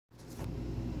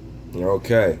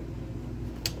Okay.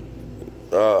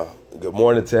 Good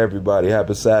morning to everybody.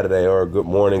 Happy Saturday, or good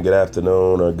morning, good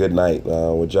afternoon, or good night,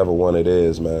 whichever one it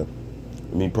is, man.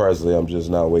 Me personally, I'm just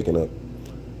not waking up.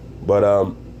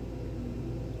 But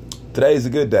today is a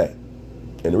good day.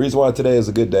 And the reason why today is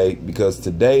a good day, because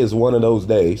today is one of those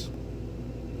days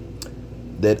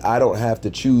that I don't have to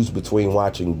choose between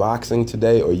watching boxing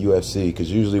today or UFC,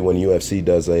 because usually when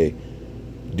UFC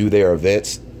do their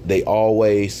events, they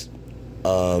always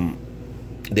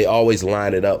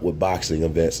line it up with boxing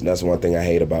events. And that's one thing I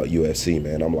hate about UFC,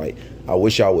 man. I'm like, I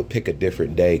wish I would pick a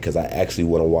different day, because I actually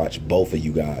want to watch both of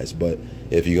you guys. But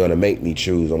if you're going to make me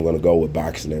choose, I'm going to go with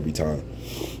boxing every time.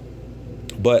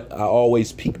 But I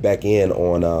always peek back in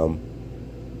on,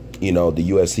 the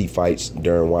UFC fights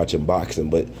during watching boxing.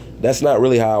 But that's not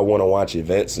really how I want to watch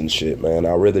events and shit, man.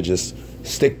 I'd rather just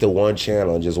stick to one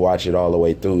channel and just watch it all the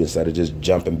way through, instead of just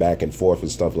jumping back and forth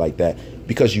and stuff like that.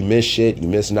 Because you miss shit, you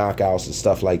miss knockouts and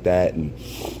stuff like that, and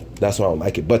that's why I don't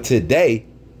like it. But today,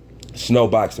 it's no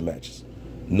boxing matches.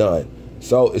 None.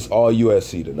 So it's all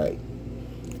UFC tonight.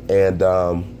 And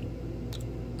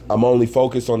I'm only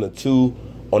focused on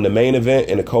the main event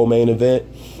and the co-main event.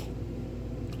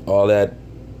 All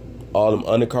them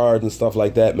undercards and stuff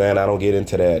like that, man, I don't get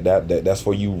into that. That's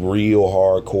for you real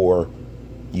hardcore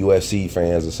UFC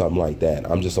fans or something like that.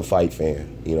 I'm just a fight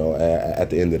fan, at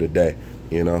the end of the day,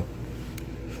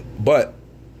 But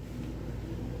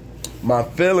my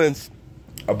feelings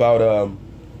about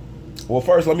well,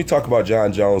 first let me talk about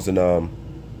Jon Jones and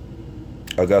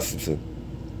Augustin.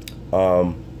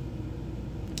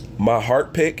 My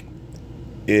heart pick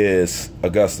is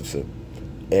Augustin,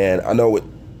 and I know what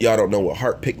y'all don't know what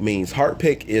heart pick means. Heart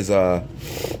pick is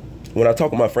when I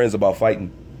talk with my friends about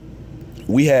fighting,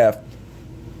 we have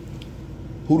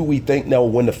who do we think will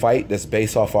win the fight, that's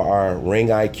based off of our ring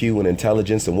IQ and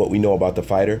intelligence and what we know about the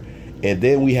fighter. And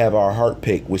then we have our heart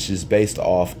pick, which is based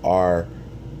off our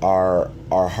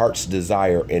heart's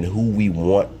desire and who we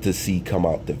want to see come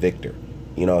out the victor.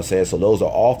 You know what I'm saying? So those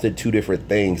are often two different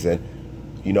things. And,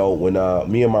 when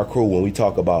me and my crew, when we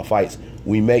talk about fights,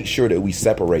 we make sure that we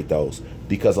separate those.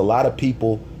 Because a lot of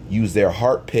people use their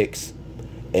heart picks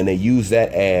and they use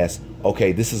that as,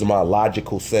 okay, this is my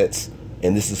logical sense,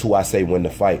 and this is who I say win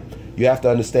the fight. You have to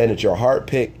understand that your heart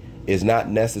pick is not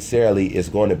necessarily is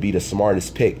going to be the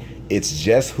smartest pick. It's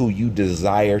just who you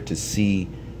desire to see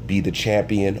be the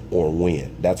champion or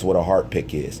win. That's what a heart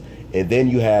pick is. And then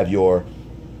you have your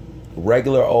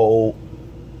regular old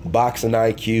boxing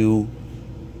IQ,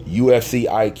 UFC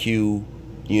IQ,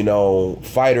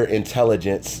 fighter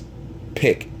intelligence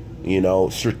pick,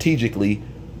 strategically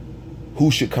who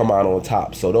should come out on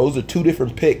top. So those are two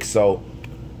different picks. So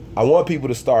I want people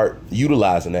to start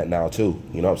utilizing that now too.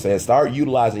 You know what I'm saying? Start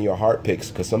utilizing your heart picks,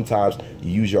 because sometimes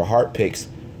you use your heart picks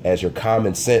as your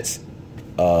common sense,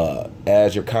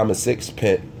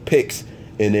 picks,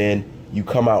 and then you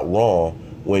come out wrong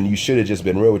when you should have just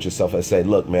been real with yourself and say,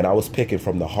 look, man, I was picking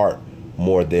from the heart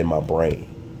more than my brain.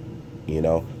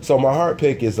 So my heart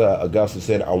pick is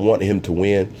Augustin. I want him to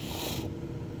win,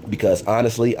 because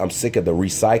honestly, I'm sick of the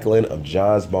recycling of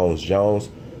Jon Bones Jones.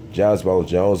 Jon Bones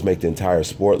Jones make the entire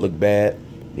sport look bad.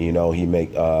 He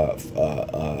make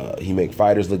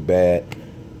fighters look bad,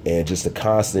 and just the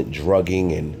constant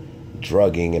drugging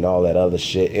and all that other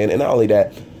shit. And not only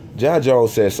that, Jon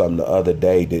Jones said something the other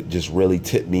day that just really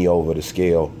tipped me over the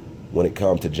scale when it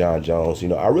comes to Jon Jones.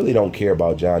 I really don't care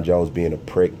about Jon Jones being a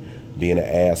prick, being an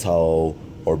asshole,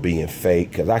 or being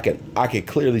fake, because I can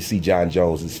clearly see Jon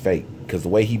Jones is fake, because the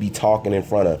way he be talking in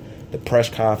front of the press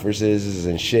conferences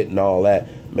and shit and all that,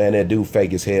 man, that dude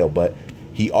fake as hell. But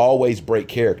he always break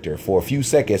character. For a few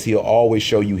seconds, he'll always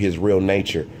show you his real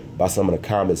nature by some of the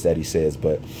comments that he says.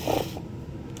 But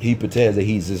he pretends that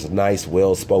he's this nice,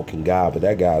 well-spoken guy, but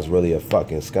that guy's really a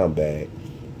fucking scumbag.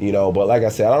 But like I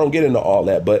said, I don't get into all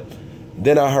that. But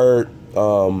then I heard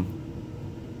Jon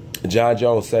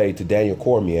Jones say to Daniel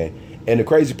Cormier, and the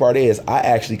crazy part is, I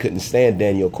actually couldn't stand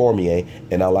Daniel Cormier,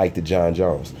 and I liked the Jon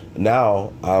Jones.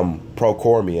 Now I'm pro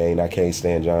Cormier, and I can't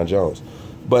stand Jon Jones.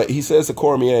 But he says to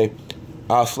Cormier,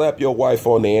 I'll slap your wife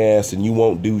on the ass and you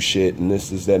won't do shit, and this,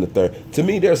 that, and the third. To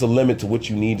me, there's a limit to what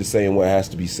you need to say and what has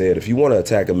to be said. If you want to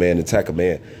attack a man, attack a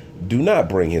man. Do not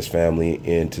bring his family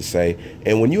in to say.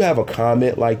 And when you have a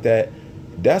comment like that,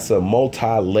 that's a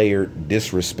multi-layered,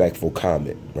 disrespectful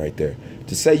comment right there.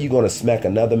 To say you're going to smack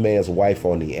another man's wife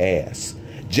on the ass,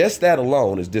 just that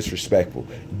alone is disrespectful.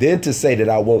 Then to say that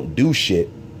I won't do shit,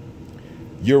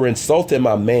 you're insulting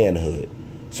my manhood.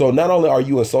 So not only are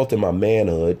you insulting my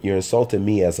manhood, you're insulting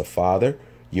me as a father,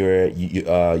 You're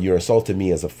insulting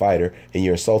me as a fighter, and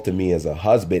you're insulting me as a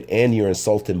husband, and you're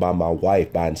insulting by my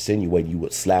wife by insinuating you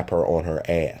would slap her on her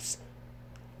ass.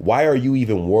 Why are you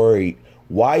even worried?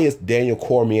 Why is Daniel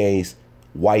Cormier's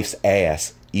wife's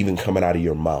ass even coming out of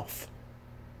your mouth?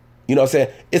 You know what I'm saying?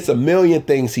 It's a million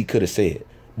things he could have said.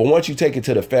 But once you take it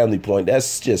to the family point,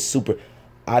 that's just super.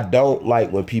 I don't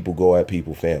like when people go at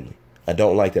people's family. I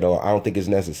don't like that at all. I don't think it's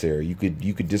necessary. You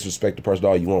could disrespect the person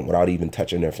all you want without even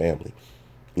touching their family.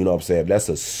 You know what I'm saying? That's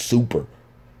a super,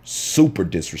 super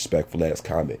disrespectful ass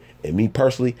comment. And me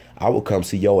personally, I would come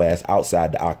see your ass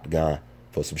outside the octagon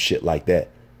for some shit like that.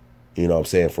 You know what I'm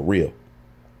saying? For real.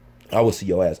 I will see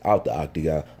your ass out the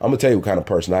octagon. I'm going to tell you what kind of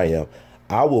person I am.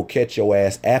 I will catch your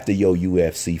ass after your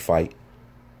UFC fight,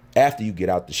 after you get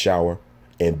out the shower,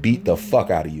 and beat the fuck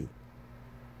out of you.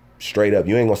 Straight up.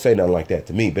 You ain't going to say nothing like that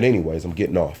to me. But anyways, I'm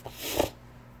getting off.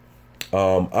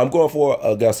 I'm going for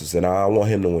Augustus, and I want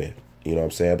him to win. You know what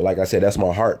I'm saying? But like I said, that's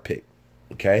my heart pick.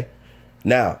 Okay?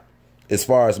 Now, as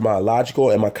far as my logical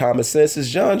and my common sense,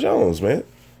 is Jon Jones, man.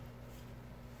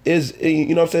 You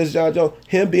know what I'm saying? It's Jon Jones.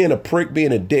 Him being a prick,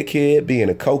 being a dickhead, being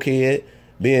a cokehead,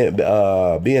 being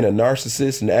a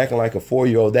narcissist and acting like a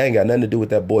 4-year-old, that ain't got nothing to do with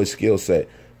that boy's skill set.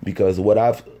 Because what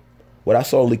I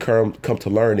slowly come to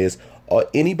learn is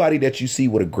anybody that you see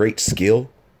with a great skill,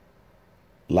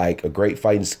 like a great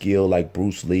fighting skill like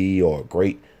Bruce Lee, or a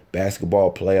great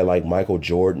basketball player like Michael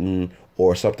Jordan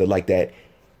or something like that,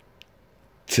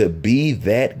 to be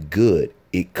that good,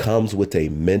 it comes with a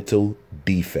mental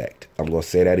defect. I'm going to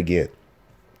say that again.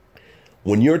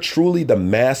 When you're truly the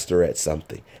master at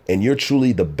something and you're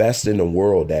truly the best in the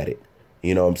world at it,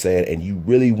 you know what I'm saying, and you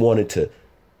really wanted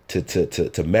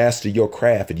to master your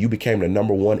craft and you became the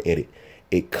number one in it,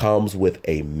 it comes with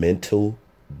a mental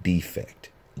defect.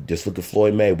 Just look at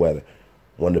Floyd Mayweather,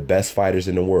 one of the best fighters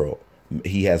in the world.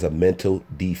 He has a mental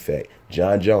defect.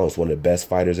 Jon Jones, one of the best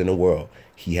fighters in the world.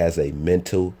 He has a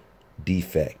mental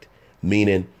defect.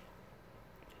 Meaning,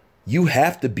 you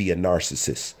have to be a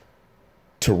narcissist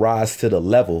to rise to the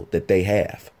level that they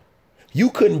have. You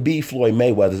couldn't be Floyd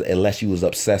Mayweather unless you was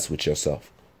obsessed with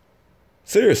yourself.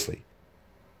 Seriously.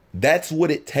 That's what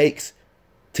it takes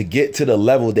to get to the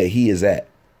level that he is at.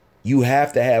 You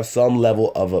have to have some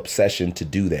level of obsession to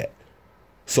do that.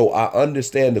 So I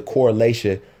understand the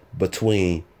correlation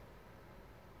between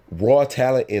raw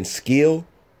talent and skill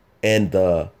and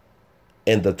the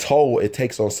toll it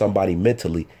takes on somebody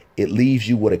mentally. It leaves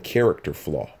you with a character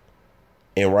flaw,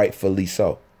 and rightfully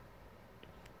so.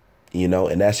 You know,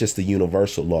 and that's just the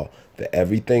universal law, that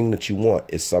everything that you want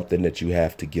is something that you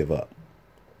have to give up.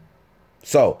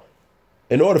 So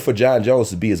in order for Jon Jones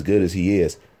to be as good as he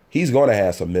is, he's going to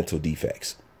have some mental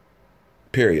defects,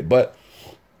 period. But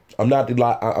I'm not going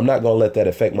to let that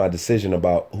affect my decision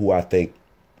about who I think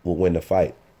will win the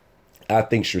fight. I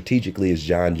think strategically it's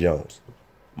Jon Jones.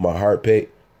 My heart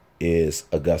pick is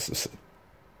Augustus.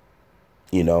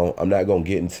 You know, I'm not going to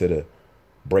get into the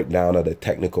breakdown of the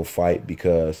technical fight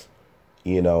because,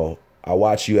 you know, I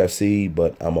watch UFC,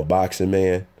 but I'm a boxing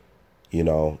man, you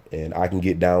know, and I can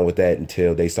get down with that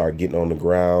until they start getting on the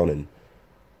ground and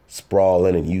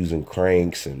sprawling and using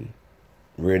cranks and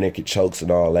rear naked chokes and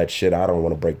all that shit. I don't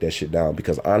want to break that shit down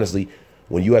because honestly,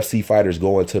 when UFC fighters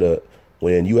go to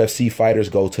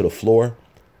the floor,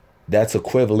 that's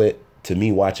equivalent to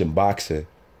me watching boxing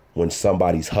when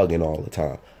somebody's hugging all the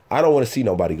time. I don't want to see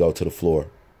nobody go to the floor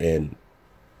and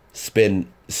spend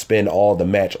all the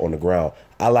match on the ground.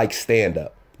 I like stand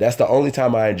up. That's the only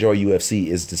time I enjoy UFC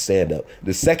is to stand up.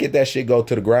 The second that shit go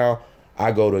to the ground,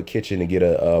 I go to the kitchen and get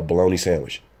a bologna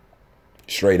sandwich.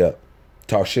 Straight up.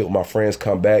 Talk shit with my friends,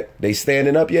 come back. They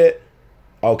standing up yet?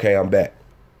 Okay, I'm back.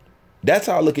 That's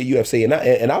how I look at UFC.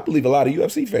 And I believe a lot of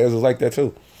UFC fans is like that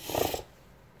too.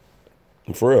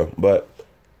 For real. But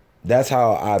that's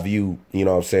how I view, you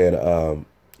know what I'm saying,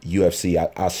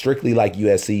 UFC. I strictly like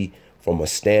UFC from a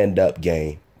stand-up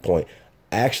game point.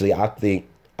 Actually, I think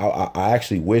I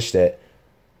actually wish that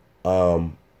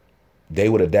they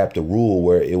would adapt a rule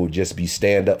where it would just be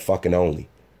stand-up fucking only.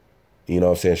 You know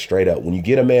what I'm saying? Straight up. When you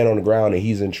get a man on the ground and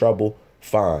he's in trouble,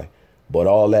 fine. But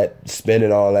all that,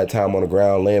 spending all that time on the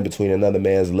ground, laying between another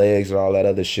man's legs and all that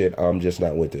other shit, I'm just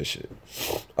not with this shit.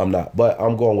 I'm not. But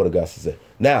I'm going with Augustus.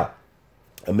 Now,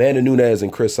 Amanda Nunes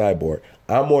and Chris Cyborg.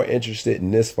 I'm more interested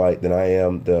in this fight than I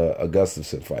am the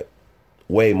Augustusson fight.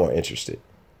 Way more interested.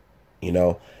 You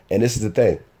know? And this is the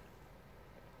thing.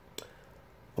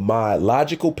 My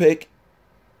logical pick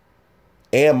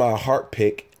and my heart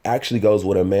pick actually goes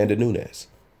with Amanda Nunes.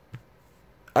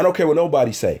 I don't care what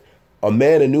nobody say.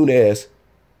 Amanda Nunes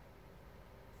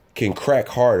can crack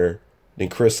harder than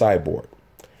Chris Cyborg.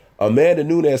 Amanda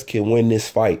Nunes can win this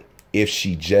fight if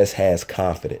she just has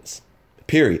confidence.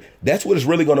 Period. That's what it's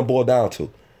really going to boil down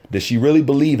to. Does she really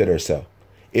believe in herself?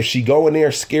 If she go in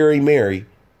there scary Mary,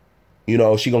 you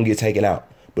know, she going to get taken out.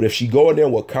 But if she go in there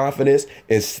with confidence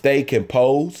and stay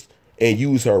composed and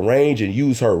use her range and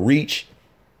use her reach,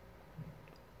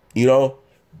 you know,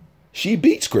 she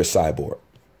beats Chris Cyborg.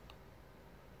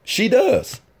 She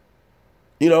does.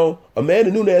 You know, Amanda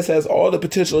Nunes has all the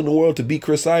potential in the world to beat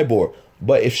Chris Cyborg.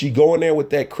 But if she go in there with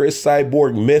that Chris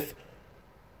Cyborg myth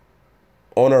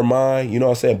on her mind, you know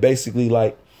what I'm saying? Basically,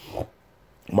 like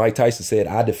Mike Tyson said,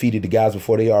 I defeated the guys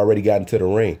before they already got into the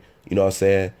ring. You know what I'm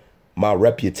saying? My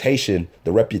reputation,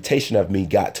 the reputation of me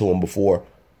got to him before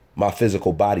my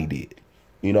physical body did.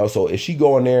 You know, so if she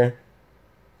go in there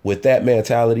with that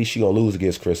mentality, she gonna lose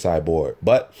against Chris Cyborg.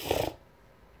 But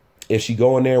if she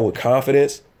go in there with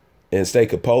confidence and stay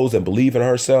composed and believe in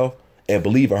herself and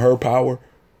believe in her power,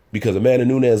 because Amanda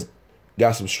Nunes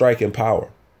got some striking power,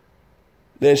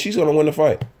 then she's gonna win the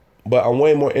fight. But I'm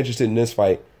way more interested in this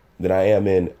fight than I am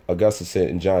in Augustus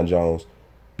and Jon Jones,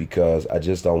 because I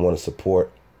just don't want to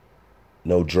support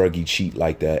no druggy cheat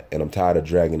like that. And I'm tired of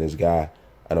dragging this guy,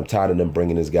 and I'm tired of them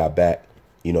bringing this guy back,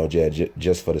 you know,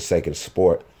 just for the sake of the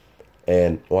sport.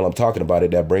 And while I'm talking about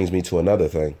it, that brings me to another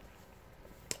thing.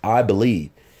 I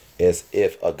believe is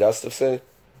if Augustus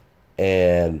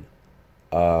and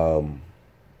Jon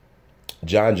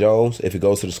Jones, if it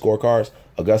goes to the scorecards,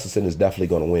 Augustus is definitely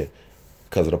going to win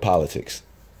because of the politics.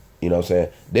 You know what I'm saying?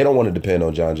 They don't want to depend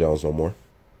on Jon Jones no more.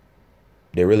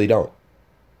 They really don't.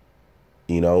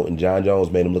 You know, and Jon Jones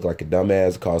made him look like a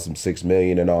dumbass, cost him $6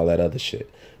 million and all that other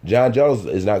shit. Jon Jones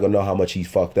is not going to know how much he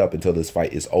fucked up until this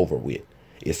fight is over with.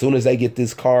 As soon as they get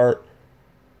this card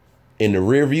in the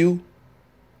rear view,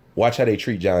 watch how they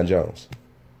treat Jon Jones.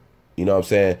 You know what I'm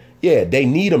saying? Yeah, they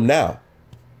need him now.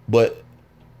 But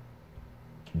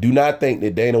do not think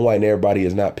that Dana White and everybody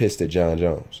is not pissed at Jon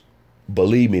Jones.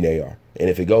 Believe me, they are. And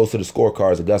if it goes to the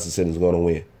scorecards, Augustus is going to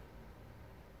win.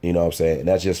 You know what I'm saying? And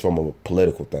that's just from a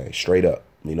political thing, straight up.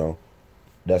 You know,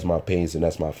 that's my opinions and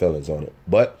that's my feelings on it.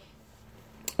 But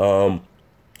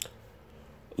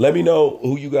let me know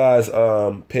who you guys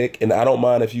pick, and I don't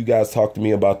mind if you guys talk to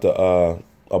me about the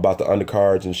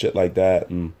undercards and shit like that.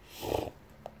 And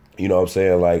you know what I'm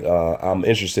saying? Like I'm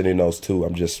interested in those too.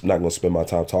 I'm just not gonna spend my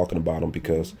time talking about them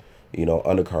because, you know,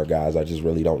 undercard guys I just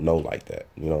really don't know like that.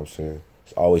 You know what I'm saying?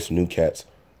 It's always some new cats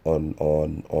on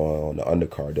the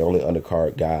undercard. The only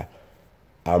undercard guy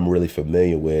I'm really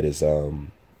familiar with is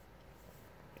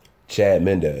Chad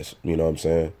Mendez. You know what I'm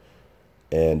saying?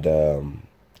 And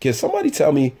can somebody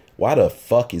tell me why the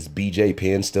fuck is BJ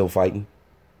Penn still fighting?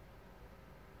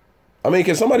 I mean,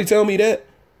 can somebody tell me that?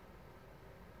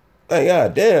 Like,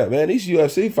 god damn, man, these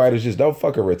UFC fighters just don't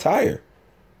fucking retire.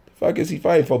 The fuck is he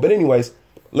fighting for? But anyways,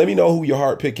 let me know who your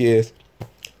heart pick is.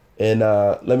 And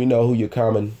let me know who your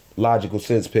common logical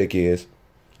sense pick is.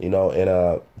 You know,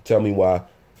 and tell me why.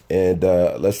 And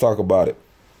let's talk about it.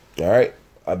 All right?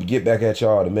 I'll get back at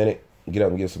y'all in a minute. Get up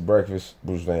and get some breakfast.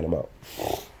 Bruce Van, I'm out.